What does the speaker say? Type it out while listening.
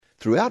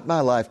Throughout my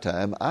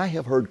lifetime, I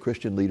have heard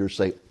Christian leaders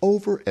say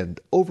over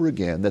and over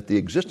again that the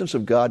existence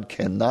of God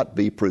cannot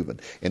be proven.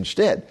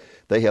 Instead,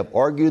 they have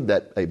argued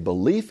that a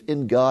belief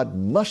in God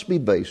must be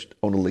based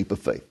on a leap of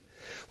faith.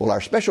 Well, our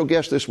special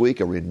guest this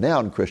week, a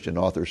renowned Christian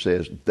author,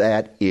 says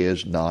that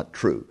is not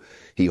true.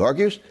 He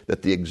argues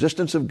that the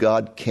existence of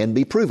God can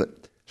be proven.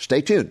 Stay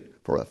tuned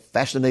for a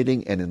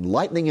fascinating and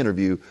enlightening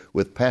interview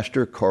with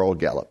Pastor Carl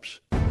Gallups.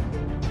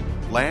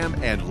 Lamb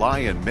and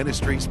Lion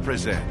Ministries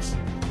presents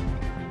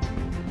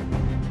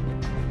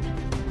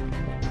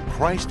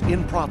Christ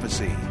in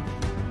Prophecy,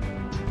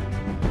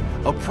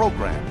 a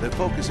program that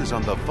focuses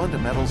on the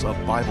fundamentals of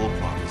Bible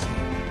prophecy,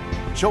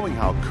 showing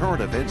how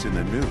current events in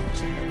the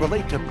news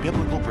relate to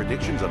biblical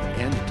predictions of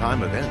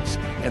end-time events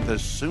and the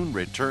soon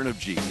return of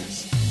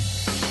Jesus.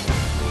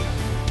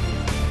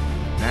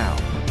 Now,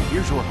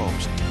 here's your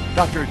host,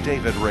 Dr.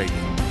 David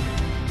Reagan.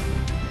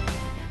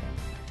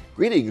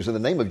 Greetings in the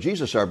name of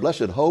Jesus, our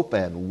blessed hope,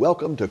 and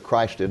welcome to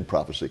Christ in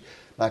Prophecy.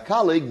 My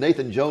colleague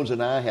Nathan Jones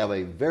and I have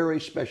a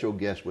very special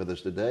guest with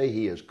us today.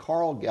 He is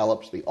Carl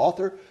Gallups, the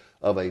author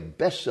of a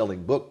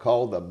best-selling book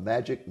called The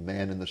Magic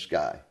Man in the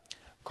Sky.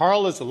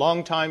 Carl is a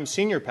longtime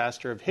senior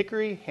pastor of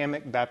Hickory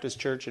Hammock Baptist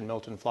Church in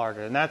Milton,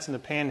 Florida, and that's in the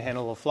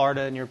panhandle of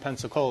Florida near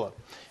Pensacola.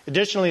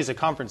 Additionally, he's a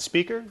conference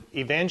speaker,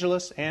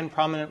 evangelist, and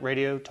prominent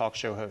radio talk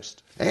show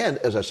host. And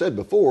as I said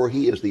before,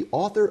 he is the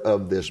author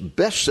of this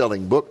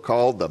best-selling book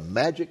called The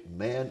Magic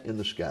Man in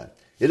the Sky.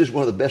 It is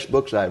one of the best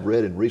books I've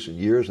read in recent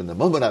years, and the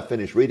moment I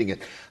finished reading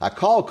it, I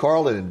called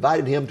Carl and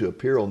invited him to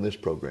appear on this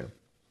program.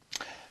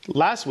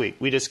 Last week,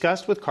 we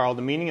discussed with Carl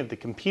the meaning of the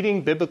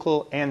competing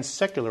biblical and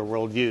secular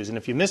worldviews. And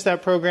if you missed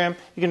that program,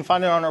 you can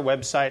find it on our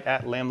website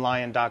at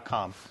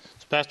lamblion.com.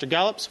 So, Pastor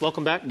Gallups,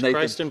 welcome back to Nathan,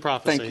 Christ in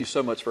Prophecy. Thank you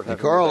so much for having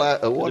me.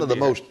 Carl, one of the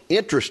most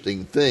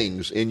interesting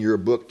things in your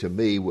book to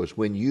me was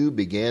when you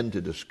began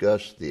to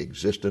discuss the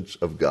existence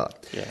of God.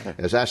 Yeah.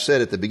 As I said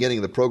at the beginning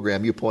of the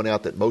program, you point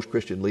out that most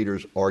Christian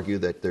leaders argue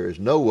that there is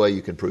no way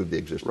you can prove the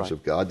existence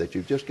of God, that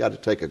you've just got to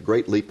take a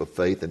great leap of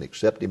faith and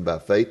accept Him by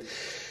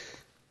faith.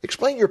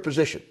 Explain your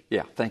position.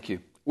 Yeah, thank you.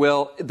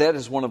 Well, that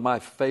is one of my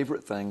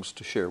favorite things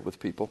to share with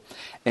people.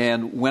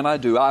 And when I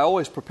do, I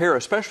always prepare,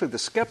 especially the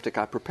skeptic,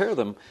 I prepare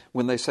them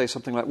when they say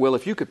something like, well,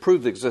 if you could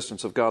prove the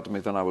existence of God to me,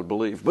 then I would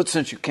believe. But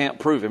since you can't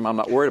prove Him, I'm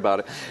not worried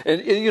about it.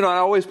 And I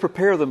always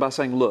prepare them by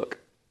saying, look,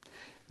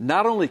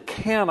 not only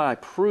can I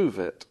prove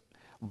it,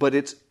 but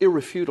it's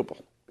irrefutable.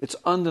 It's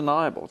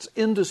undeniable. It's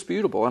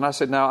indisputable. And I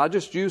said, now, I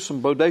just used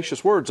some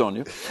bodacious words on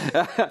you.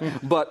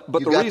 but you the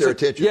got reason, their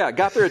attention. Yeah,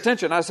 got their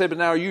attention. I said, but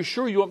now, are you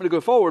sure you want me to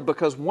go forward?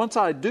 Because once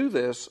I do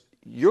this,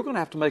 you're going to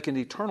have to make an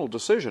eternal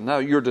decision. Now,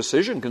 your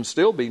decision can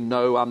still be,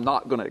 no, I'm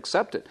not going to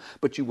accept it.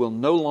 But you will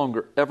no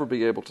longer ever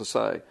be able to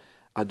say,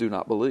 I do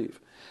not believe.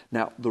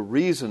 Now, the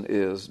reason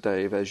is,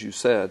 Dave, as you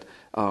said,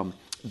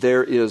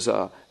 there is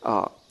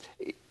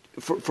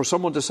for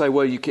someone to say,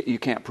 well, you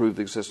can't prove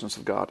the existence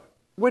of God.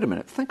 Wait a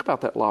minute. Think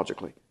about that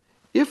logically.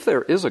 If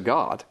there is a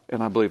God,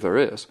 and I believe there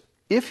is,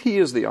 if He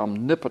is the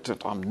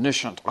omnipotent,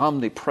 omniscient,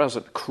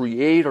 omnipresent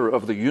creator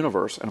of the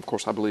universe, and of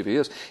course I believe He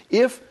is,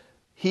 if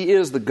He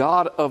is the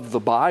God of the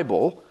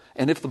Bible,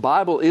 and if the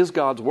Bible is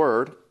God's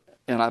Word,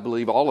 and I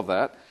believe all of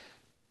that,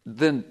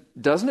 then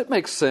doesn't it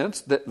make sense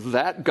that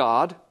that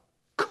God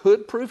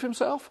could prove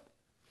Himself,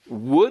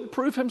 would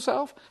prove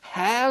Himself,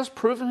 has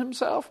proven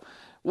Himself?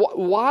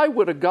 Why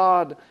would a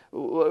God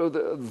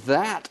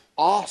that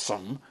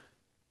awesome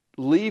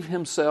leave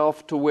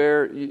Himself to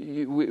where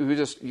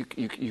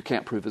you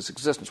can't prove His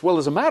existence? Well,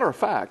 as a matter of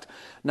fact,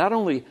 not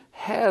only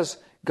has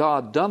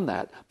God done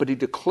that, but He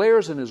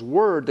declares in His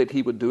Word that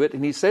He would do it,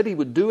 and He said He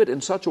would do it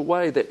in such a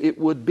way that it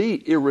would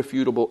be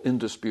irrefutable,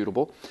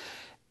 indisputable.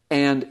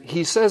 And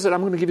He says that,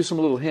 I'm going to give you some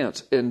little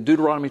hints. In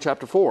Deuteronomy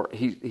chapter 4,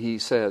 He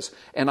says,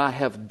 and I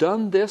have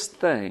done this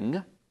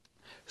thing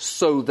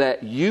so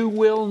that you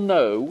will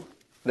know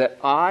that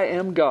I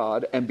am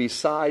God, and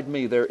beside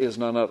me there is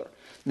none other.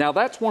 Now,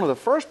 that's one of the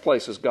first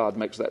places God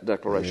makes that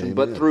declaration. Amen.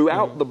 But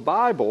throughout the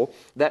Bible,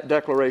 that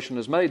declaration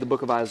is made. The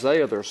book of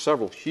Isaiah, there are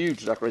several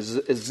huge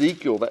declarations.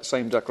 Ezekiel, that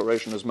same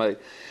declaration is made.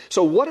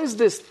 So what is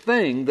this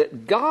thing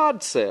that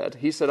God said,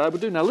 He said, I would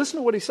do? Now, listen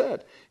to what He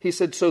said. He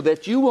said, so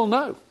that you will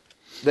know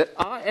that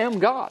I am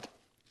God,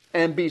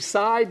 and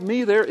beside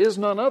me there is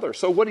none other.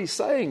 So what He's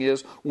saying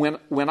is,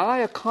 when I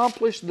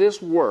accomplish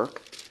this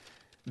work,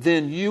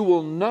 then you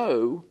will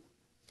know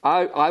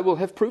I will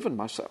have proven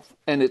myself.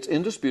 And it's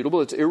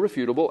indisputable, it's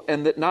irrefutable,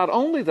 and that not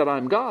only that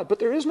I'm God, but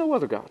there is no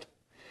other God.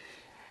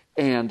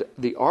 And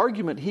the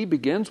argument he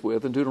begins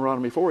with in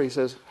Deuteronomy 4, he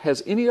says,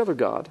 has any other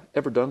God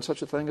ever done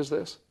such a thing as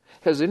this?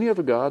 Has any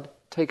other God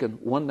taken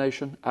one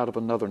nation out of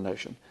another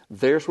nation?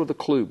 There's where the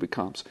clue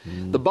becomes.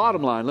 The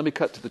bottom line, let me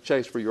cut to the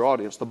chase for your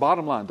audience. The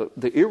bottom line,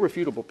 the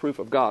irrefutable proof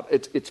of God,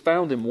 it's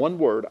found in one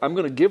word. I'm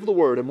going to give the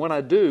word, and when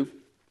I do,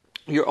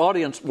 your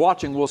audience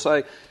watching will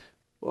say,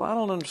 well, I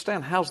don't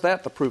understand. How's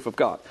that the proof of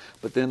God?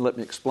 But then let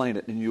me explain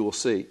it, and you will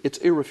see. It's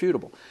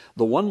irrefutable.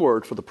 The one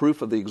word for the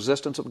proof of the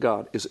existence of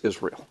God is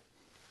Israel.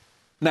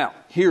 Now,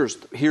 here's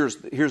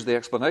the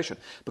explanation.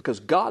 Because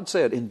God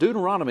said in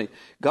Deuteronomy,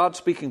 God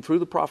speaking through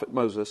the prophet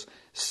Moses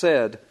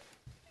said,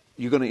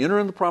 you're going to enter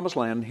in the promised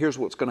land, and here's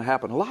what's going to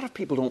happen. A lot of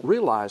people don't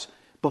realize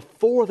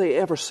before they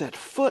ever set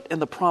foot in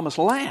the promised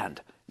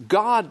land,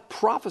 God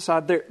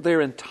prophesied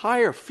their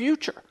entire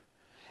future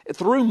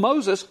through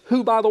Moses,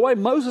 who, by the way,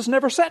 Moses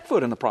never set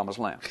foot in the promised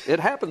land. It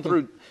happened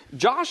through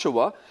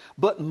Joshua,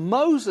 but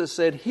Moses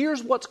said,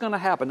 here's what's going to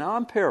happen. Now,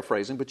 I'm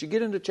paraphrasing, but you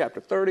get into chapter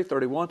 30,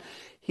 31,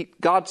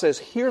 God says,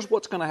 here's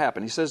what's going to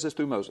happen. He says this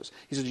through Moses.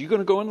 He says, you're going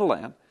to go in the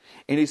land,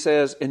 and he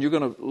says, and you're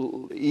going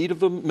to eat of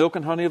the milk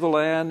and honey of the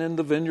land, and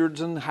the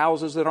vineyards and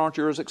houses that aren't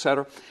yours,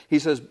 etc. He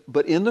says,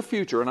 but in the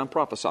future, and I'm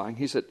prophesying,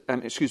 he said,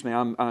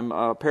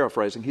 I'm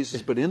paraphrasing. He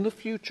says, but in the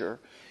future,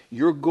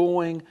 you're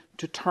going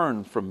to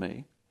turn from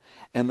me,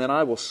 and then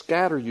I will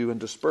scatter you and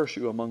disperse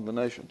you among the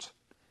nations.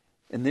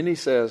 And then he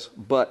says,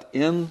 but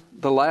in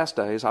the last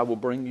days I will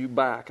bring you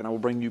back, and I will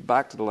bring you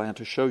back to the land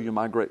to show you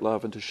my great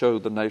love and to show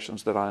the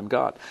nations that I am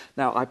God.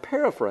 Now, I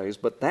paraphrase,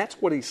 but that's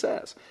what he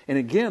says. And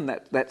again,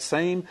 that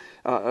same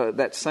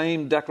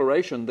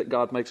declaration that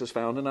God makes is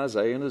found in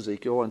Isaiah and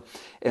Ezekiel.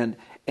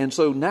 And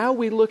so now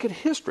we look at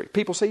history.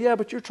 People say, yeah,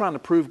 but you're trying to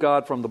prove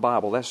God from the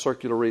Bible. That's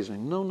circular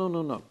reasoning.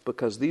 No.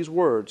 Because these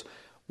words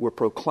were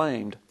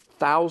proclaimed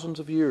thousands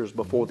of years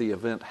before the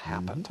event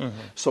happened. Mm-hmm.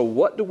 So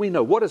what do we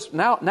know?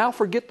 Now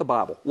forget the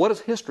Bible. What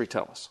does history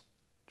tell us?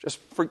 Just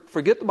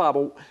forget the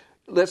Bible.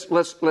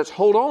 Let's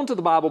hold on to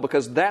the Bible,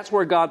 because that's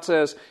where God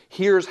says,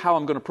 here's how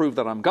I'm going to prove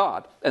that I'm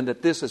God, and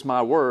that this is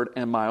my word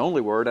and my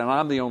only word, and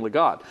I'm the only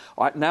God.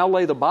 All right, now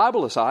lay the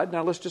Bible aside.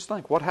 Now let's just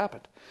think, what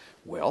happened?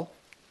 Well,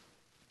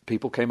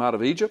 people came out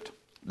of Egypt.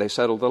 They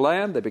settled the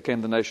land. They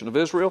became the nation of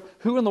Israel.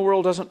 Who in the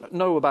world doesn't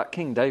know about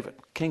King David,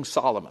 King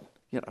Solomon?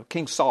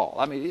 King Saul.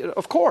 I mean,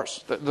 of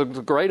course, the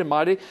great and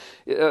mighty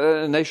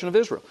nation of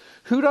Israel.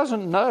 Who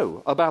doesn't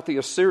know about the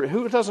Assyrian?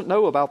 Who doesn't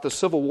know about the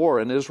civil war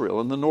in Israel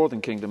and the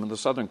northern kingdom and the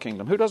southern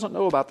kingdom? Who doesn't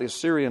know about the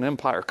Assyrian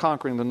Empire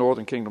conquering the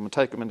northern kingdom and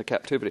taking them into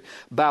captivity?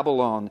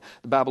 Babylon,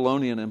 the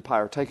Babylonian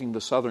Empire taking the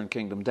southern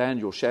kingdom.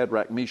 Daniel,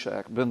 Shadrach,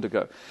 Meshach,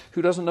 Abednego.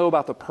 Who doesn't know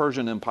about the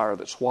Persian Empire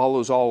that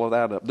swallows all of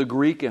that up? The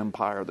Greek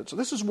Empire.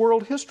 This is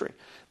world history.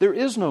 There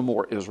is no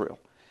more Israel.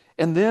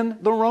 And then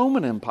the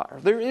Roman Empire.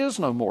 There is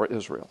no more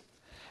Israel.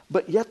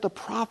 But yet the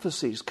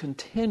prophecies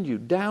continue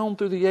down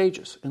through the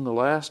ages in the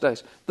last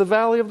days. The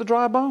valley of the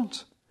dry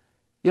bones.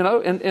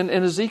 And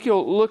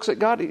Ezekiel looks at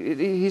God.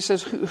 He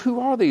says, who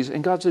are these?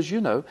 And God says,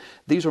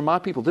 these are my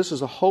people. This is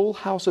the whole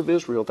house of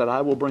Israel that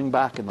I will bring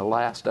back in the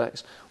last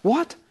days.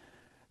 What?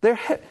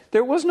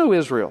 There was no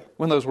Israel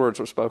when those words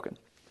were spoken.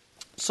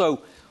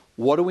 So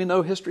what do we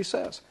know history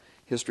says?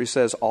 History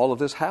says all of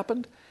this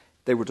happened.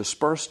 They were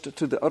dispersed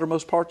to the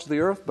uttermost parts of the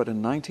earth, but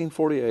in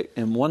 1948,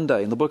 in one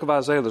day, in the book of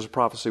Isaiah, there's a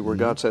prophecy where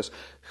God says,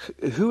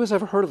 who has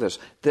ever heard of this?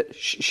 That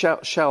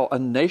shall a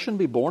nation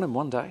be born in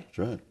one day? That's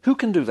right. Who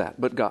can do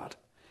that but God?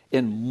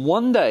 In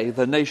one day,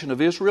 the nation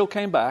of Israel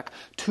came back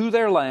to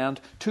their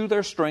land, to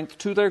their strength,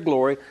 to their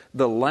glory.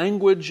 The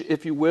language,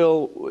 if you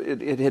will,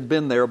 it had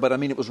been there, but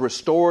it was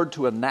restored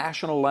to a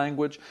national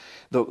language.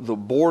 The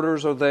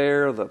borders are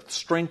there, the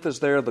strength is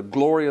there, the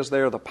glory is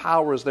there, the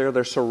power is there.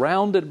 They're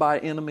surrounded by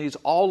enemies,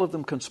 all of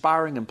them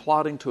conspiring and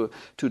plotting to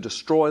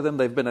destroy them.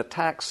 They've been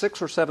attacked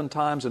 6 or 7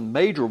 times in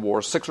major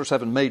wars, 6 or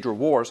 7 major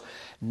wars,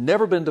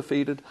 never been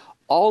defeated.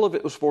 All of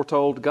it was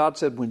foretold. God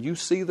said, when you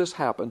see this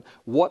happen,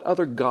 what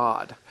other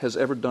God has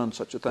ever done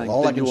such a thing?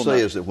 All I can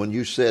say is that when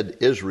you said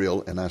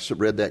Israel, and I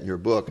read that in your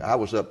book, I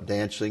was up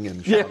dancing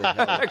and shouting.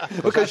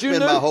 Because I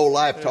spent my whole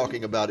life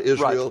talking about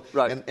Israel.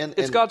 Right. And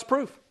it's God's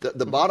proof.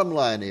 The bottom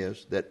line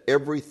is that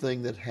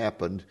everything that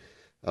happened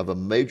of a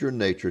major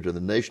nature to the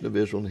nation of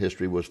Israel in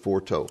history was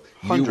foretold.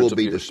 You will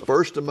be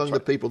dispersed among the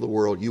people of the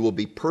world. You will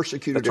be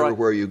persecuted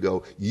everywhere you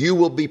go. You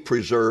will be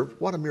preserved.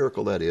 What a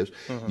miracle that is.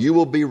 Mm-hmm. You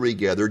will be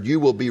regathered. You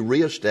will be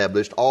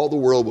reestablished. All the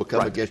world will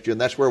come against you. And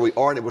that's where we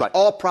are. And it was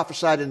all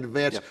prophesied in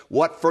advance. Yep.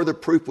 What further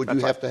proof would you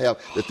have to have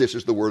that this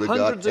is the Word of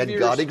God and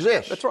God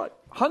exists? That's right.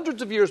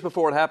 Hundreds of years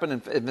before it happened,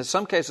 and in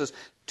some cases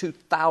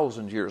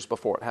 2,000 years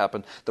before it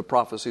happened, the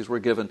prophecies were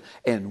given.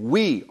 And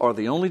we are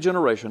the only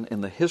generation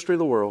in the history of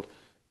the world,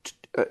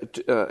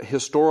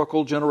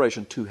 historical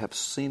generation, to have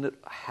seen it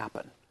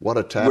happen. What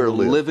a time We're to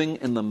live. living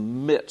in the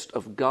midst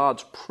of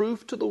God's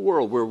proof to the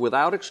world. We're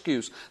without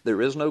excuse.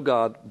 There is no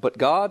God but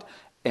God,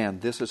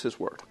 and this is His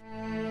Word.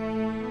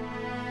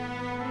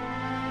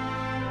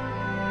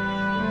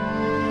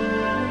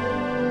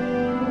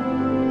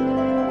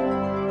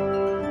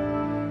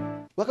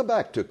 Welcome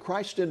back to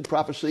Christ in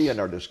Prophecy and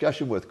our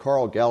discussion with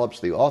Carl Gallups,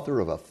 the author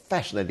of a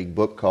fascinating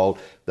book called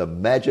The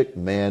Magic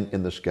Man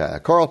in the Sky.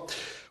 Carl,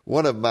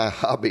 one of my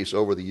hobbies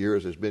over the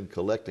years has been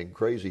collecting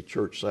crazy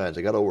church signs.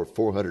 I got over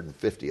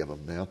 450 of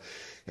them now.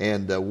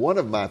 And one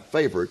of my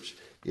favorites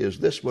is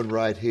this one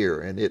right here.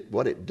 And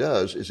what it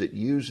does is it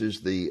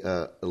uses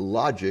the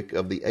logic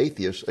of the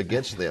atheists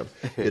against them.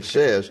 It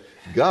says,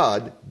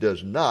 God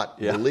does not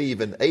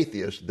believe in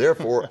atheists,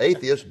 therefore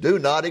atheists do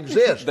not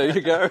exist. There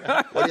you go.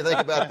 What do you think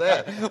about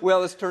that?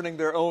 Well, it's turning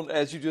their own,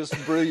 as you just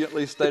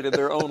brilliantly stated,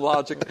 their own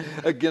logic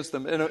against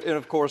them. And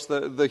of course,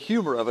 the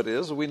humor of it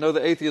is we know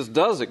the atheist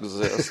does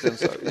exist. And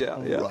so,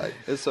 yeah. Right.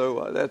 And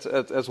so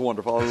that's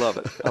wonderful. I love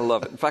it. I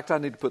love it. In fact, I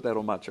need to put that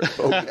on my church.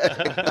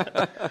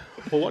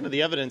 Well, one of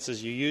the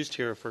evidences you used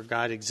here for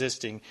God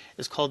existing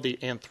is called the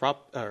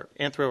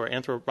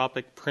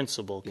anthropic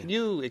principle. Can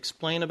you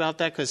explain about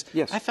that? Because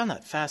yes. I found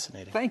that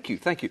fascinating. Thank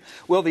you.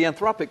 Well, the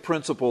anthropic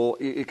principle,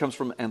 it comes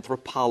from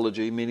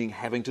anthropology, meaning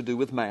having to do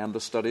with man,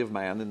 the study of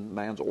man and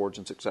man's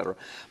origins, etc.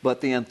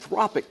 But the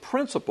anthropic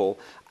principle,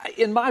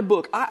 in my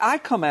book, I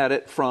come at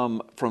it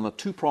from a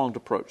two-pronged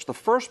approach. The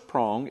first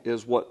prong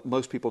is what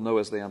most people know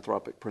as the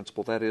anthropic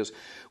principle. That is,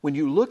 when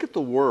you look at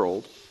the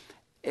world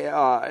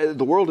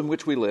in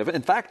which we live,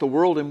 in fact, the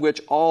world in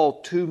which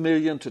all 2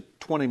 million to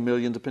 20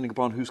 million, depending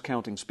upon who's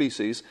counting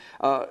species,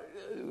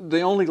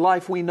 the only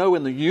life we know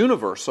in the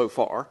universe so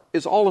far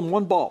is all in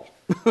one ball,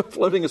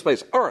 floating in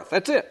space. Earth,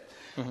 that's it.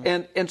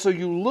 Mm-hmm. And so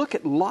you look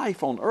at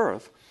life on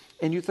Earth,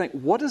 and you think,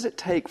 what does it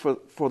take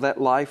for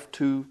that life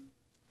to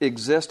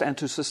exist and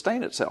to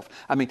sustain itself?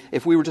 I mean,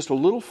 if we were just a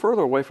little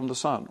further away from the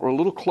sun, or a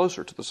little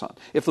closer to the sun,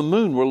 if the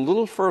moon were a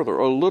little further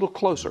or a little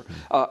closer,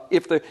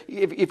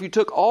 if you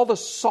took all the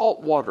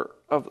salt water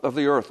of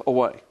the earth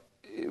away,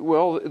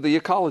 well, the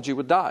ecology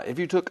would die. If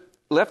you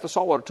left the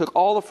salt water, took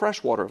all the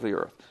fresh water of the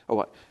earth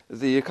away,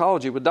 the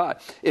ecology would die.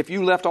 If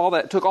you left all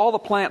that, took all the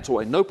plants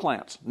away, no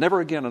plants, never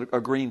again a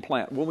green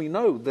plant, well, we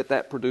know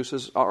that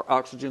produces our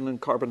oxygen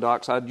and carbon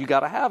dioxide. You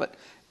got to have it.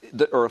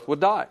 The earth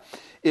would die.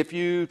 If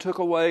you took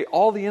away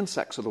all the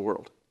insects of the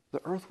world, the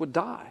earth would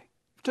die.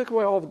 If you took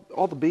away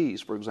all the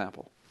bees, for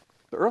example,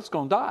 the earth's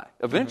going to die.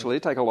 Eventually,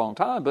 it'd take a long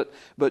time, but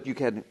you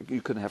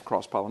couldn't have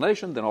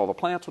cross-pollination, then all the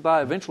plants would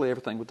die, eventually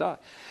everything would die.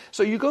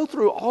 So you go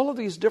through all of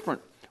these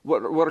different,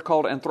 what are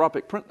called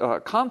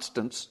anthropic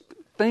constants,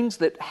 things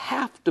that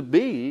have to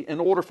be in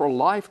order for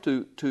life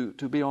to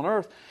be on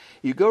earth.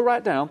 You go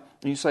right down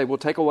and you say, well,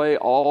 take away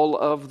all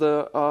of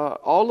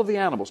the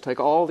animals, take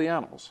all the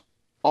animals.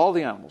 All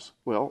the animals.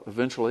 Well,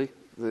 eventually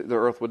the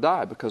earth would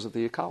die because of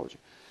the ecology.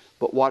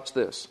 But watch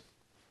this.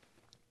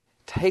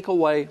 Take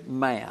away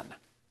man.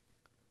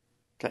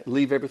 Okay,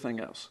 leave everything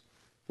else.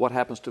 What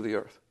happens to the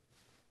earth?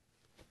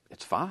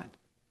 It's fine.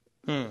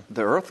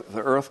 The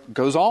earth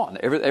goes on.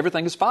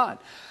 Everything is fine.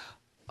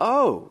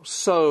 Oh,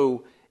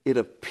 so it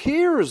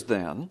appears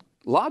then,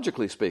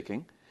 logically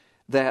speaking,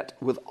 that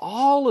with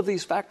all of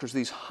these factors,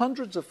 these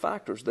hundreds of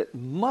factors that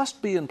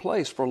must be in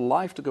place for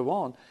life to go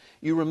on,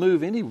 you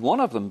remove any one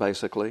of them,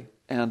 basically,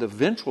 and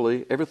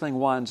eventually everything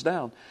winds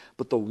down.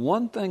 But the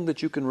one thing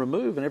that you can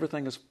remove and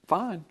everything is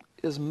fine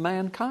is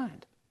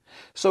mankind.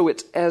 So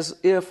it's as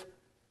if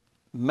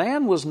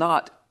man was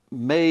not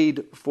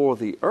made for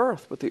the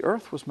earth, but the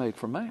earth was made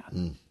for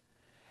man.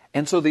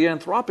 And so the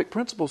anthropic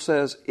principle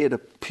says it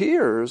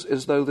appears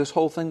as though this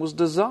whole thing was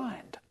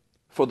designed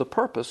for the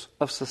purpose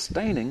of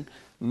sustaining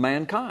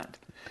mankind.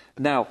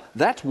 Now,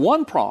 that's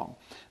one prong.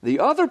 The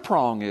other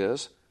prong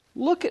is,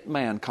 look at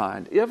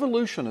mankind.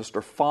 Evolutionists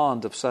are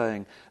fond of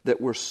saying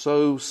that we're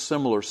so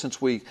similar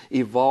since we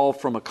evolved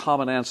from a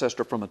common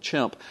ancestor from a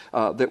chimp,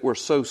 that we're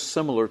so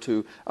similar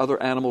to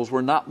other animals.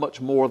 We're not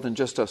much more than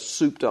just a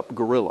souped-up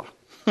gorilla.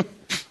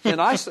 And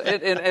I say,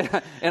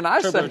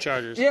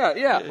 turbochargers.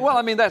 Yeah. Well,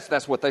 I mean,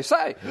 that's what they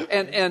say.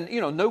 And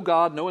no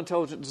God, no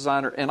intelligent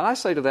designer. And I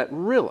say to that,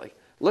 really,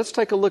 let's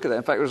take a look at that.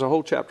 In fact, there's a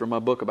whole chapter in my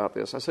book about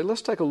this. I say,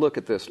 let's take a look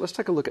at this. Let's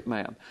take a look at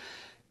man.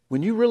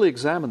 When you really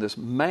examine this,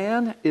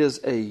 man is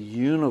a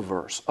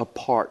universe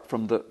apart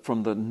from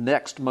the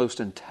next most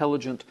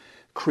intelligent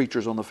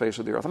creatures on the face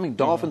of the earth. I mean,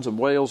 dolphins and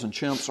whales and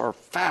chimps are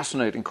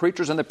fascinating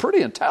creatures, and they're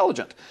pretty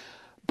intelligent.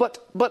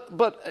 But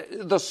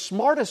the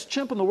smartest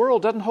chimp in the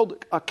world doesn't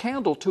hold a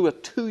candle to a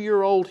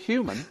 2-year-old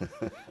human,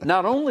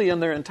 not only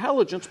in their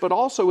intelligence, but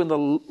also in the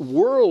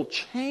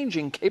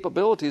world-changing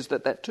capabilities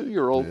that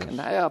 2-year-old can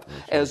have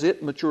as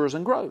it matures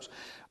and grows.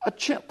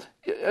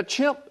 A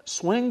chimp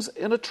swings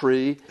in a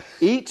tree,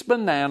 eats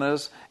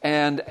bananas,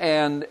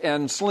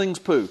 and slings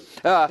poo.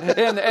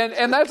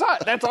 And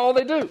that's all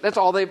they do. That's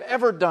all they've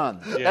ever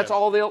done. Yeah. That's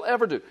all they'll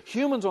ever do.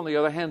 Humans, on the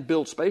other hand,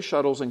 build space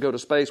shuttles and go to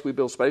space. We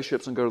build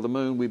spaceships and go to the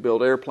moon. We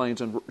build airplanes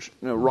and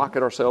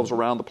rocket ourselves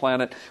around the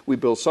planet. We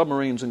build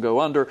submarines and go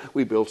under.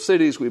 We build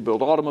cities. We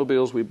build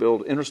automobiles. We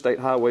build interstate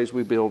highways.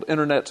 We build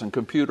internets and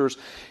computers.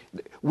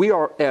 We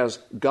are as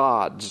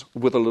gods,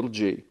 with a little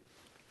g,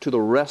 to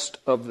the rest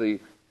of the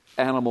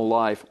animal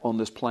life on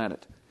this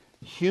planet.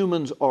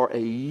 Humans are a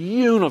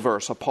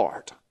universe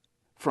apart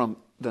from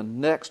the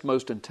next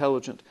most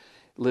intelligent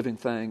living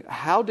thing.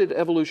 How did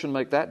evolution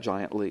make that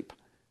giant leap?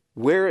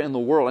 Where in the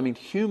world? I mean,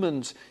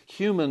 humans,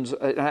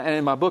 and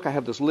in my book I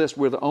have this list,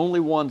 we're the only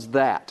ones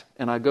that,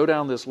 and I go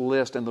down this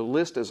list, and the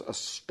list is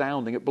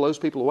astounding. It blows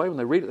people away when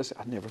they read it. They say,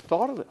 I never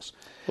thought of this.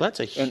 Well,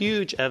 that's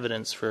huge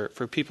evidence for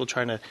people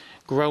trying to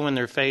grow in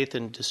their faith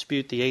and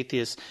dispute the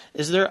atheists.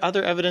 Is there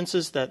other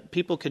evidences that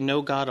people can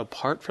know God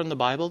apart from the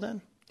Bible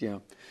then? Yeah.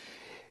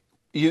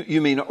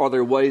 You mean, are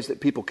there ways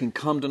that people can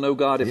come to know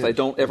God if they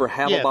don't ever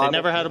have a Bible? Yeah, they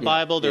never had a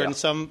Bible. They're in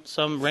some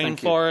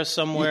rainforest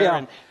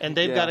somewhere, and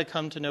they've got to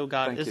come to know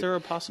God. Is there a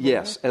possibility?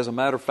 Yes, as a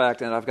matter of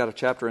fact, and I've got a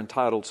chapter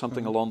entitled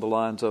something along the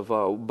lines of,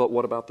 but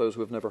what about those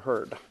who have never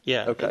heard?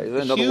 Yeah, okay.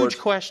 In other words,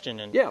 question.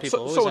 And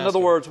so in other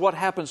words, what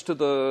happens to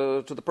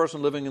the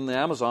person living in the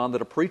Amazon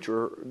that a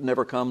preacher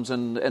never comes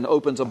and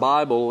opens a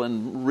Bible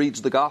and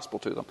reads the gospel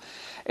to them?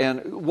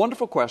 And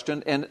wonderful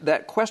question, and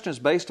that question is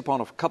based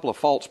upon a couple of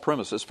false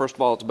premises. First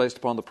of all, it's based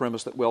upon the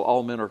premise that, well,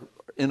 all men are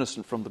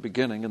innocent from the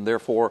beginning, and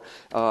therefore,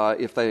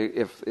 if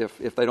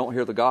they don't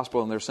hear the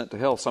gospel and they're sent to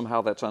hell,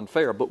 somehow that's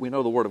unfair. But we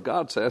know the Word of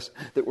God says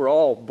that we're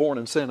all born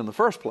in sin in the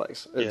first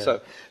place.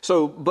 And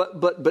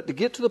but to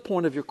get to the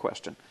point of your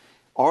question,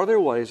 are there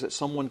ways that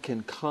someone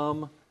can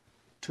come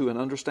to an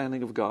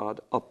understanding of God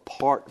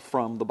apart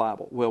from the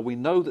Bible? Well, we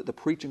know that the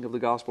preaching of the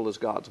gospel is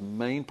God's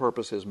main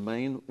purpose, His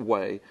main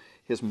way,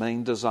 His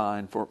main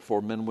design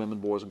for men, women,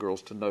 boys, and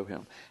girls to know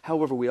Him.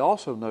 However, we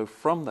also know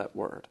from that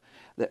word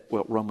that,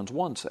 well, Romans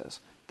 1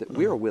 says that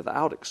we are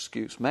without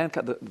excuse.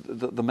 Mankind,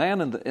 the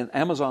man in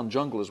Amazon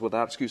jungle is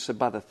without excuse. Said,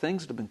 by the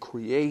things that have been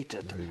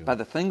created, by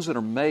the things that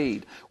are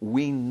made,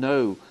 we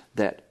know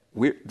that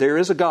there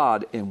is a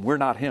God and we're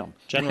not Him.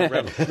 General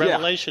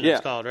revelation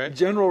it's called, right?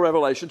 General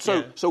revelation.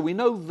 So we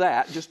know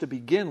that just to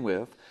begin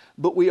with,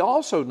 but we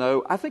also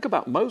know, I think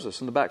about Moses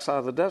in the backside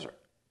of the desert.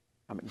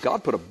 I mean,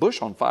 God put a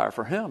bush on fire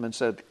for him and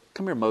said,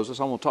 come here, Moses,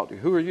 I want to talk to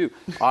you. Who are you?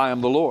 I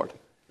am the Lord.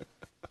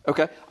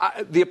 Okay?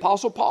 The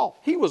Apostle Paul,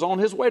 he was on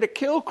his way to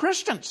kill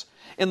Christians.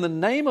 In the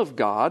name of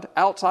God,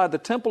 outside the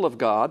temple of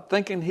God,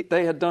 thinking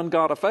they had done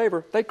God a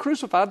favor, they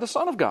crucified the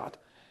Son of God.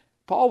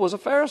 Paul was a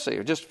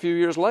Pharisee. Just a few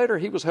years later,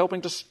 he was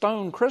helping to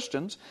stone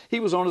Christians.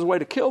 He was on his way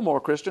to kill more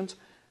Christians.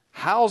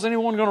 How's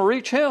anyone going to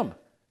reach him?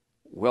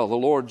 Well, the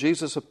Lord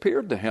Jesus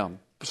appeared to him,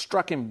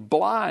 struck him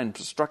blind,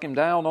 struck him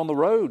down on the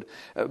road,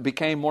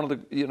 became one of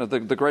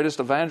the greatest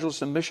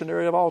evangelists and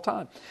missionary of all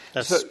time.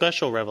 That's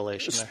special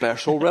revelation.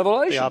 Special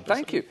revelation.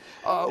 Thank you.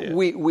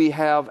 We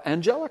have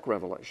angelic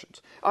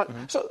revelations.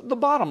 So the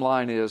bottom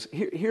line is,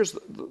 here's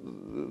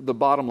the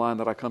bottom line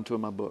that I come to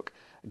in my book.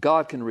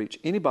 God can reach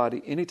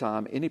anybody,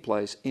 anytime, any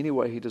place, any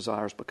way He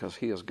desires because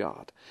He is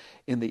God.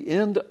 In the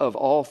end of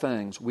all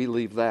things, we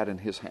leave that in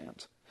His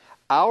hands.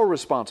 Our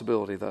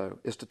responsibility, though,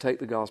 is to take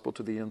the gospel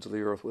to the ends of the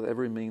earth with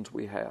every means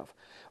we have.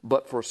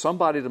 But for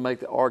somebody to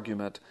make the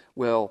argument,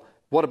 well,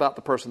 what about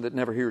the person that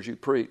never hears you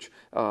preach?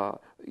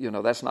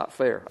 That's not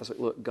fair. I say,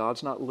 look,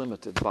 God's not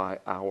limited by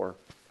our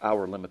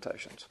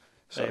limitations.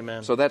 So,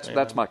 Amen. So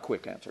that's my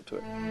quick answer to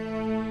it.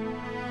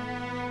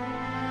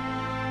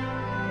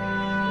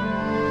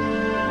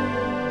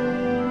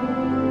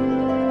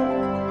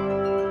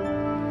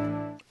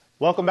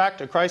 Welcome back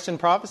to Christ in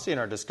Prophecy and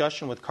our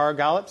discussion with Carl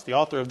Gallups, the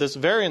author of this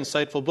very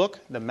insightful book,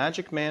 The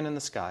Magic Man in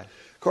the Sky.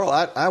 Carl,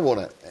 I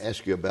want to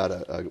ask you about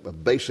a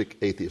basic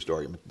atheist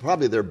argument,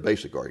 probably their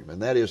basic argument,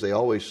 and that is they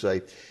always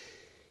say,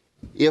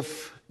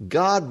 if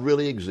God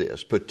really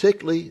exists,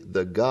 particularly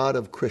the God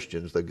of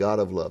Christians, the God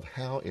of love,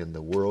 how in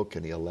the world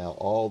can He allow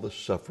all the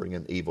suffering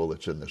and evil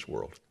that's in this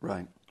world?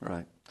 Right.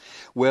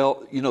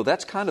 Well,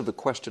 that's kind of the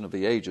question of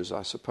the ages,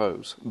 I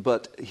suppose.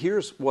 But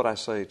here's what I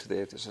say to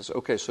the atheists.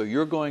 Okay, so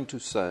you're going to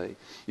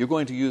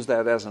use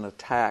that as an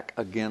attack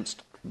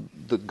against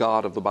the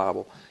God of the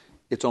Bible.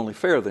 It's only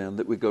fair then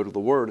that we go to the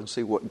Word and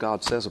see what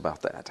God says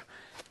about that.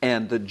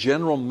 And the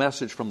general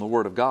message from the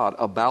Word of God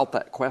about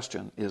that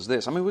question is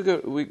this. I mean,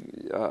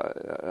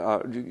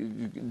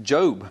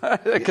 Job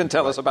can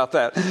tell us about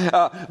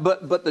that.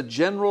 But the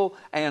general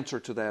answer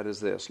to that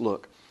is this.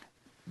 Look,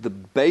 the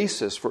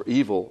basis for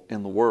evil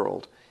in the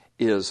world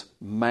is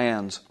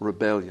man's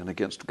rebellion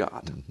against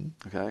God.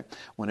 Mm-hmm. Okay?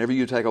 Whenever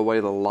you take away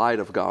the light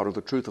of God or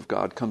the truth of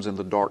God, comes in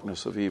the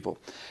darkness of evil.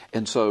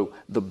 And so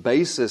the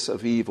basis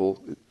of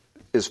evil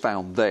is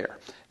found there.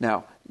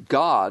 Now,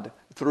 God,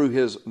 through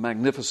His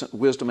magnificent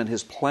wisdom and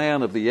His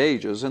plan of the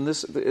ages, and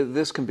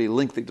this can be a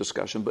lengthy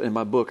discussion, but in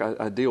my book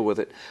I deal with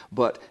it,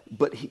 but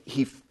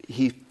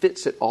He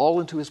fits it all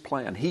into His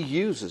plan. He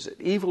uses it.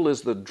 Evil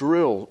is the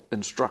drill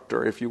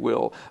instructor, if you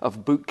will,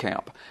 of boot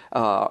camp.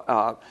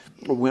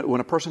 When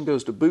a person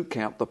goes to boot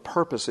camp, the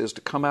purpose is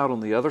to come out on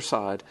the other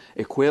side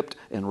equipped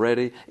and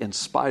ready in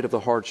spite of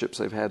the hardships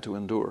they've had to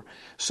endure.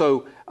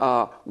 So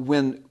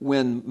when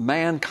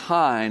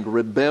mankind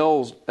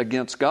rebels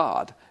against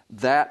God,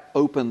 that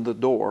opened the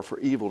door for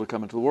evil to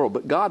come into the world.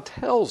 But God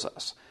tells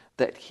us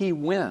that He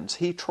wins,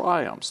 He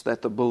triumphs,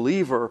 that the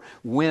believer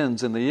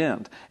wins in the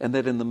end, and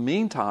that in the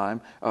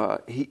meantime,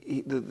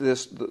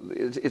 it's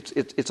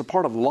a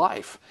part of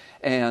life.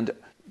 And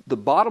the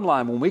bottom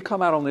line, when we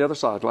come out on the other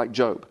side, like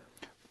Job,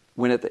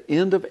 when at the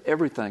end of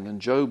everything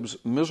in Job's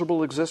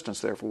miserable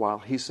existence there for a while,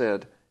 he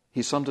said,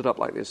 He summed it up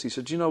like this. He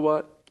said, you know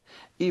what?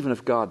 Even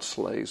if God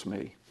slays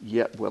me,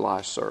 yet will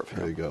I serve Him.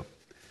 There you go.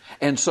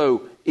 And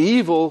so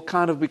evil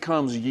kind of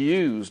becomes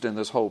used in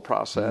this whole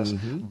process.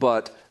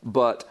 But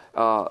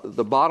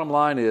the bottom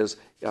line is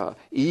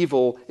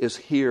evil is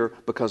here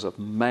because of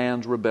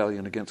man's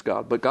rebellion against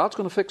God. But God's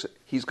going to fix it.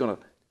 He's going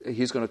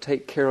to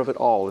take care of it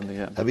all in the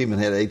end. I've even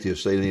had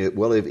atheists say to me,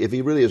 well, if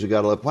He really is a God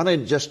of love, why don't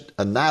He just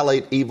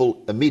annihilate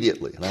evil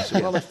immediately? And I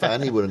said, well, that's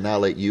fine. He would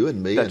annihilate you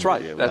and me. That's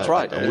right. That's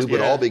right. And we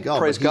would all be gone.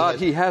 Praise God,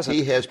 He hasn't.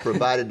 He has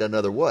provided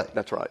another way.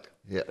 That's right.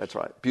 Yeah. That's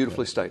right.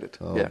 Beautifully stated.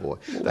 Oh, yeah. boy.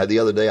 The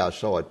other day I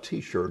saw a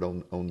T-shirt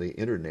on the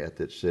Internet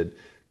that said,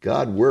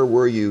 God, where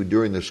were you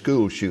during the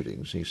school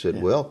shootings? He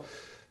said, well,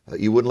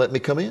 you wouldn't let me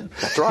come in.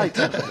 That's right.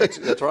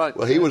 That's right.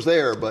 Well, he was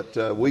there,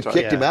 but we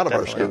kicked him out of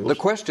our schools. The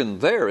question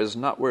there is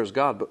not where's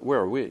God, but where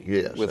are we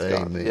with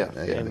amen, God?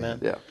 Yeah. Amen.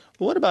 Yeah.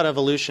 Well, what about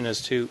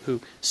evolutionists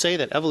who say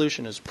that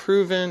evolution is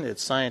proven,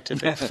 it's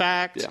scientific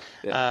fact,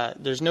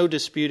 there's no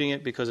disputing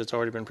it because it's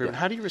already been proven?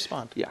 How do you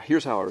respond? Yeah,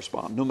 here's how I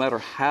respond. No matter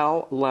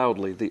how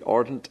loudly the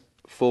ardent,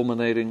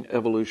 fulminating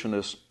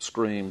evolutionist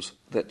screams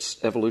that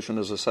evolution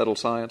is a settled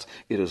science,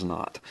 it is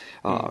not.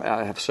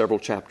 I have several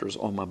chapters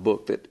on my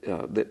book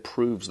that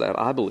proves that,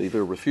 I believe,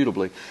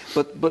 irrefutably.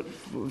 But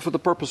for the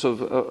purpose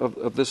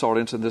of this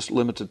audience in this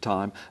limited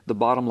time, the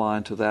bottom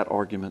line to that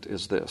argument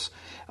is this.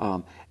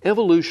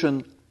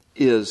 Evolution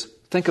is,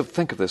 think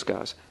of this,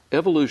 guys.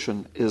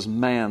 Evolution is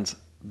man's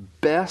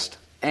best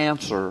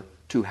answer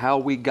to how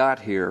we got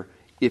here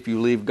if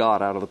you leave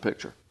God out of the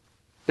picture.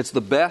 It's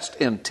the best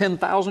in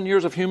 10,000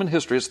 years of human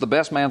history. It's the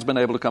best man's been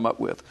able to come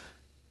up with.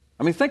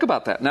 I mean, think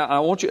about that. Now, I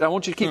want you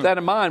to keep that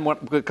in mind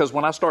because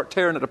when I start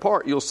tearing it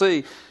apart, you'll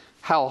see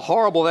how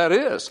horrible that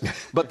is.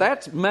 But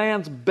that's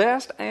man's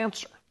best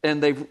answer.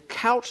 And they've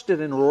couched it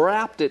and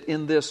wrapped it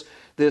in this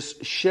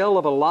shell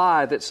of a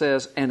lie that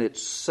says, and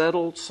it's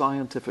settled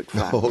scientific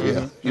fact. Oh,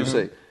 yeah. You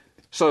see.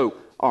 So,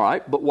 all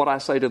right, but what I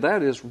say to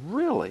that is,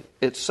 really,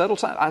 it's settled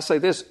science. I say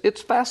this,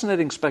 it's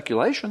fascinating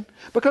speculation,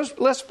 because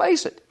let's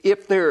face it,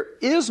 if there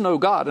is no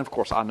God, and of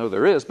course I know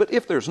there is, but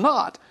if there's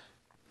not,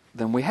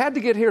 then we had to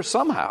get here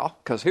somehow,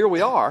 because here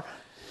we are.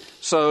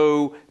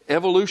 So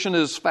evolution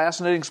is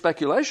fascinating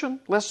speculation.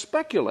 Let's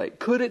speculate.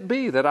 Could it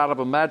be that out of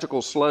a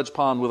magical sludge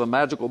pond with a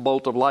magical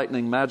bolt of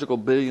lightning, magical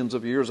billions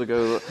of years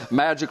ago,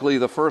 magically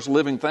the first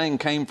living thing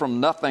came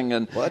from nothing?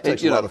 And well, that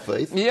takes a lot of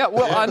faith. Yeah,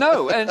 well, I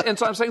know. And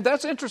so I'm saying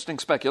that's interesting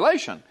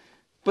speculation.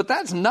 But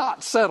that's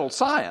not settled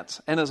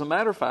science. And as a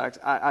matter of fact,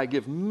 I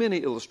give many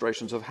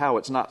illustrations of how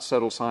it's not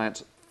settled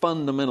science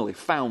fundamentally,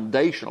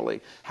 foundationally,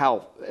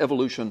 how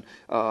evolution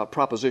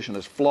proposition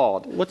is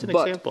flawed. What's an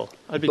example?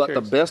 I'd be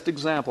curious. The best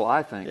example,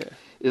 I think,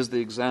 is the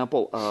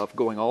example of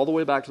going all the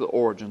way back to the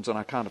origins, and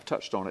I kind of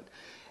touched on it.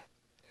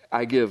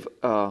 I give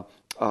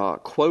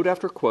quote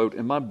after quote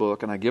in my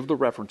book, and I give the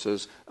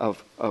references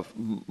of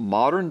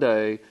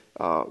modern-day,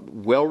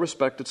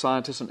 well-respected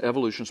scientists and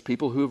evolutionists,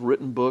 people who have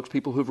written books,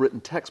 people who have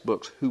written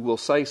textbooks, who will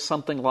say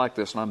something like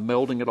this, and I'm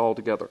melding it all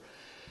together.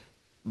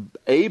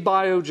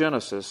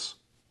 Abiogenesis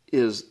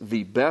is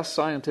the best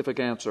scientific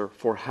answer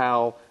for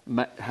how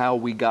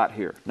we got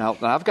here. Now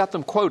I've got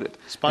them quoted.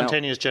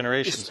 Spontaneous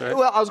generations, right?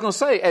 Well, I was going to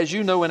say, as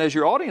you know and as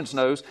your audience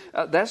knows,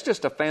 that's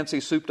just a fancy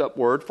souped-up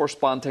word for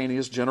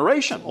spontaneous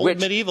generation.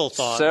 Old medieval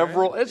thought.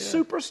 It's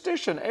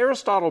superstition.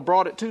 Aristotle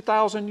brought it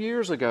 2,000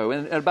 years ago,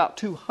 and about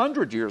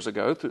 200 years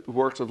ago, through the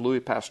works of Louis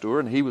Pasteur,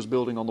 and he was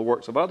building on the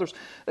works of others,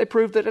 they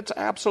proved that it's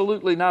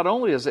absolutely, not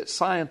only is it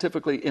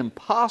scientifically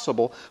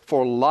impossible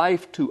for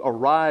life to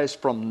arise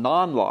from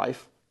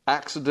non-life,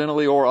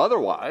 accidentally or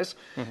otherwise.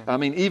 I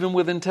mean, even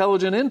with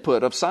intelligent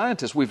input of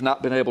scientists, we've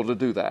not been able to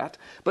do that.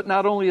 But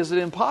not only is it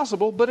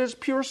impossible, but it's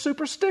pure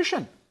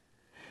superstition.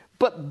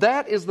 But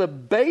that is the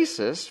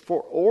basis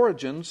for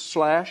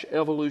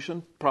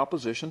origins/evolution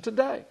proposition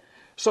today.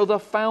 So the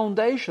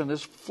foundation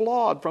is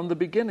flawed from the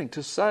beginning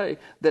to say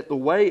that the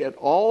way it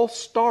all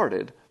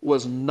started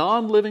was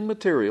non-living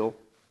material,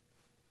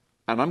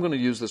 and I'm going to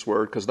use this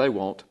word because they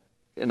won't,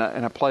 and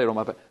I play it on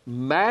my back,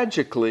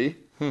 magically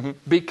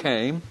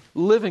became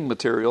living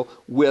material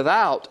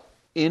without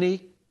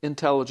any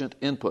intelligent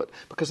input.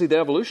 Because see, the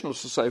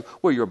evolutionists will say,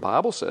 well, your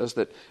Bible says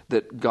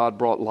that God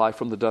brought life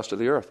from the dust of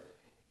the earth.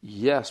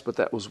 Yes, but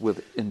that was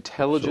with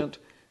intelligent,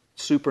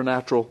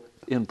 supernatural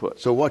input.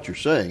 So what you're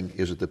saying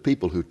is that the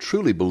people who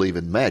truly believe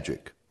in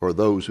magic are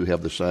those who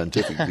have the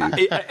scientific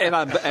view. and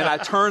I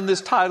turn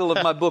this title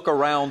of my book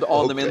around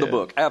on them in the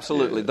book.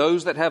 Absolutely. Yeah.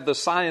 Those that have the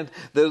science,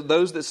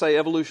 those that say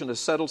evolution is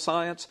settled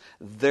science,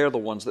 they're the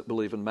ones that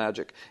believe in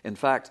magic. In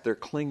fact, they're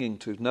clinging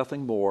to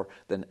nothing more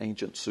than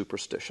ancient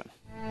superstition.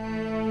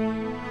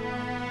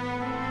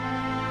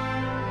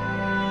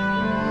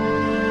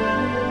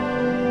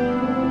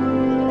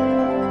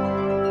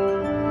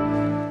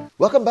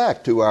 Welcome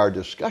back to our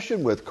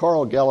discussion with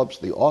Carl Gallups,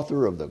 the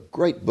author of the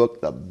great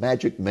book, The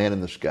Magic Man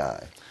in the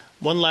Sky.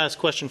 One last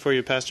question for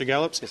you, Pastor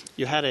Gallups. Yes.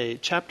 You had a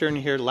chapter in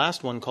here,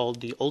 last one,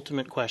 called The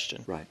Ultimate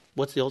Question. Right.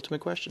 What's the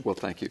ultimate question? Well,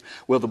 thank you.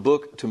 Well, the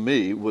book, to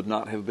me, would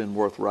not have been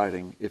worth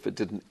writing if it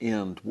didn't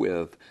end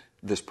with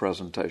this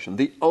presentation.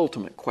 The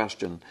ultimate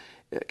question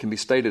can be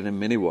stated in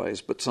many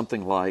ways, but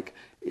something like,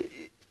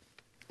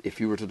 if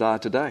you were to die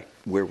today,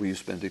 where will you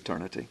spend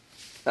eternity?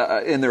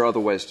 And there are other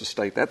ways to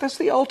state that. That's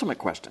the ultimate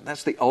question.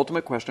 That's the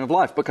ultimate question of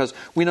life, because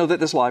we know that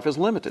this life is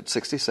limited,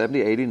 60,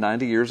 70, 80,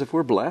 90 years if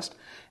we're blessed.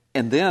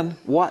 And then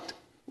what?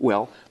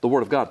 Well, the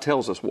Word of God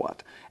tells us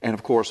what. And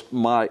of course,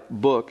 my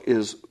book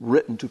is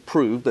written to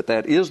prove that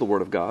that is the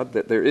Word of God,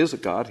 that there is a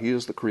God, He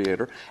is the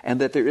Creator, and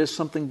that there is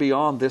something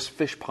beyond this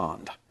fish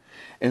pond.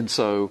 And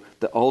so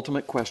the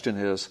ultimate question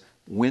is,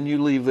 when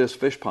you leave this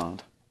fish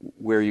pond,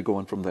 where are you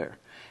going from there?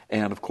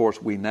 And of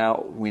course, we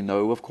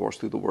know, of course,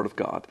 through the Word of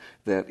God,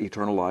 that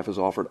eternal life is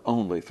offered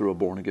only through a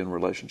born-again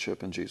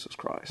relationship in Jesus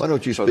Christ. Why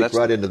don't you speak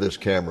right into this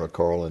camera,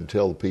 Carl, and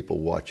tell the people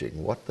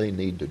watching what they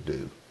need to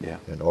do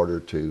in order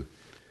to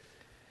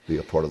be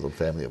a part of the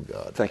family of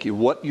God. Thank you.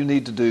 What you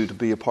need to do to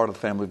be a part of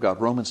the family of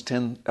God. Romans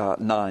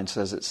 10:9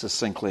 says it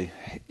succinctly,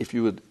 if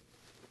you would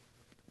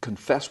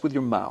confess with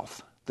your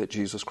mouth that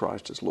Jesus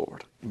Christ is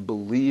Lord and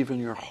believe in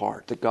your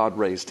heart that God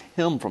raised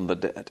Him from the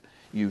dead,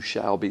 you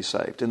shall be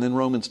saved. And then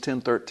Romans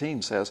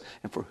 10:13 says,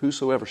 and for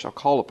whosoever shall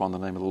call upon the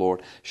name of the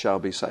Lord shall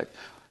be saved.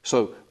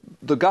 So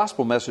the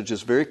gospel message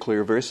is very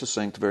clear, very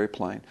succinct, very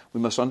plain.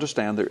 We must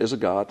understand there is a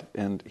God,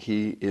 and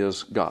He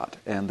is God,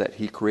 and that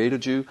He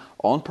created you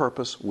on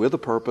purpose, with a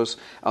purpose.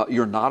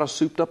 You're not a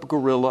souped-up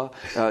gorilla.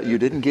 You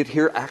didn't get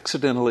here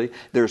accidentally.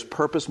 There's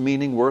purpose,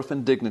 meaning, worth,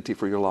 and dignity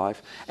for your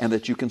life, and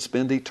that you can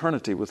spend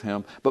eternity with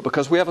Him. But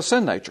because we have a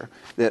sin nature,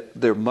 that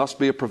there must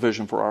be a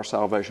provision for our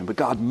salvation. But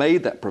God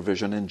made that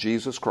provision in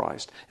Jesus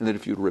Christ, and that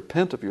if you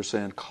repent of your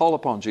sin, call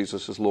upon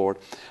Jesus as Lord,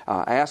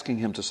 asking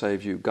Him to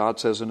save you, God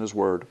says in His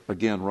Word,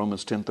 again,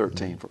 Romans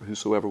 10:13, for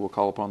whosoever will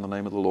call upon the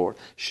name of the Lord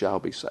shall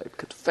be saved.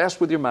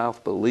 Confess with your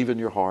mouth, believe in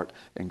your heart,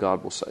 and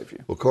God will save you.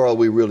 Well, Carl,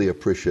 we really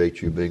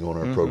appreciate you being on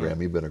our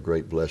program. You've been a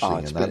great blessing.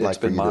 And I'd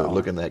like for you to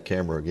look in that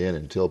camera again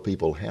and tell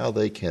people how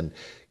they can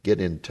get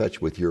in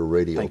touch with your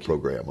radio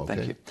program. Okay?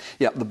 Thank you.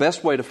 Yeah, the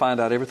best way to find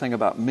out everything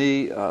about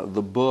me,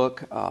 the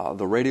book,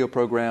 the radio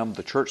program,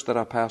 the church that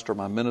I pastor,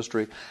 my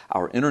ministry,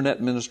 our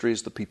internet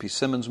ministries, the P.P.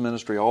 Simmons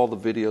ministry, all the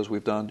videos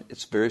we've done,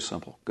 it's very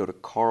simple. Go to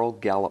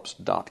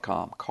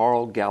carlgallops.com,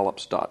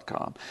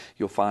 carlgallops.com.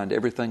 You'll find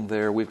everything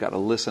there. We've got a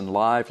listen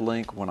live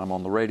link when I'm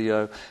on the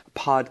radio,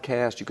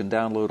 podcast. You can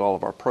download all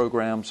of our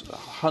programs,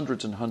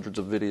 hundreds and hundreds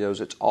of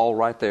videos. It's all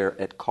right there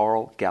at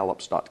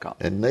carlgallops.com.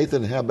 And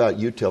Nathan, how about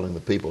you telling the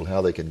people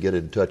how they can get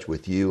in touch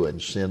with you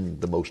and send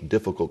the most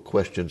difficult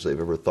questions they've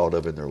ever thought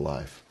of in their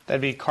life?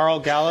 That'd be Carl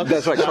Gallups.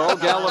 That's right,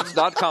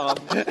 carlgallops.com.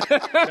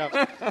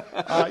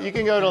 You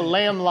can go to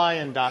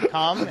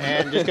lamblion.com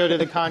and just go to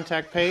the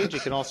contact page. You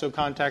can also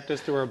contact us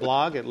through our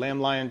blog at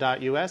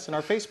lamblion.us and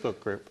our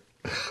Facebook group.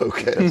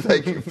 Okay,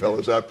 thank you,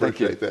 fellas. I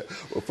appreciate that.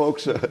 Well,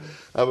 folks,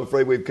 I'm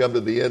afraid we've come to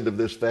the end of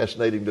this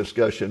fascinating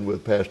discussion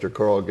with Pastor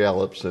Carl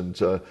Gallops,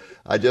 and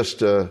I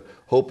just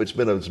hope it's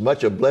been as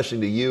much a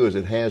blessing to you as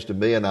it has to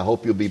me, and I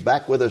hope you'll be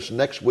back with us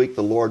next week,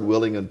 the Lord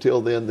willing.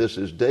 Until then, this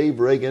is Dave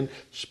Reagan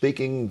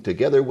speaking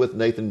together with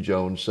Nathan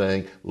Jones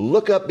saying,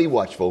 look up, be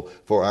watchful,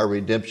 for our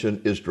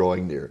redemption is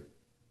drawing near.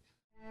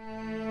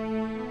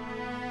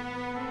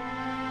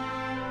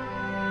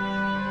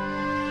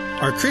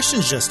 Are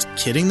Christians just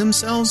kidding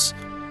themselves?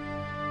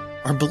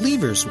 Are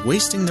believers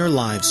wasting their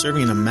lives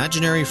serving an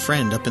imaginary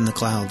friend up in the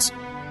clouds?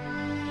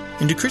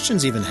 And do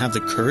Christians even have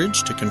the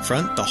courage to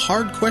confront the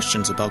hard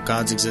questions about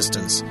God's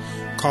existence?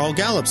 Carl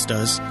Gallops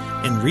does,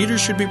 and readers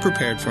should be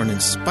prepared for an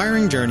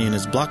inspiring journey in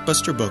his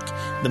blockbuster book,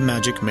 The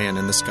Magic Man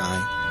in the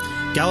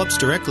Sky. Gallops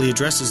directly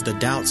addresses the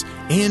doubts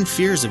and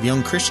fears of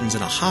young Christians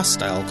in a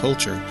hostile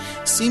culture,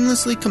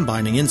 seamlessly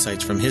combining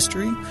insights from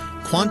history,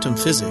 quantum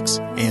physics,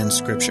 and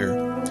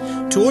Scripture.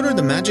 To order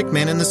The Magic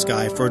Man in the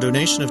Sky for a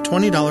donation of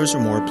 $20 or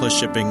more plus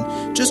shipping,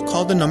 just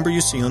call the number you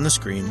see on the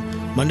screen,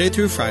 Monday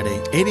through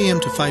Friday, 8 a.m.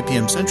 to 5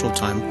 p.m. Central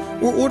Time,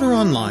 or order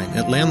online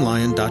at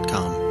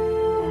lamblion.com.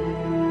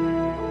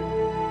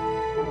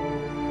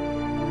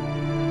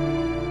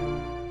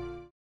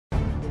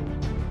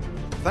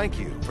 Thank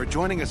you for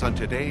joining us on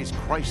today's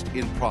Christ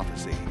in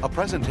Prophecy, a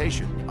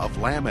presentation of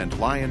Lamb and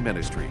Lion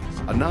Ministries,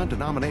 a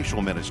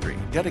non-denominational ministry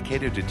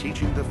dedicated to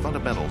teaching the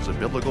fundamentals of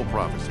biblical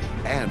prophecy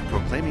and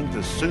proclaiming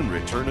the soon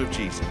return of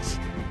Jesus.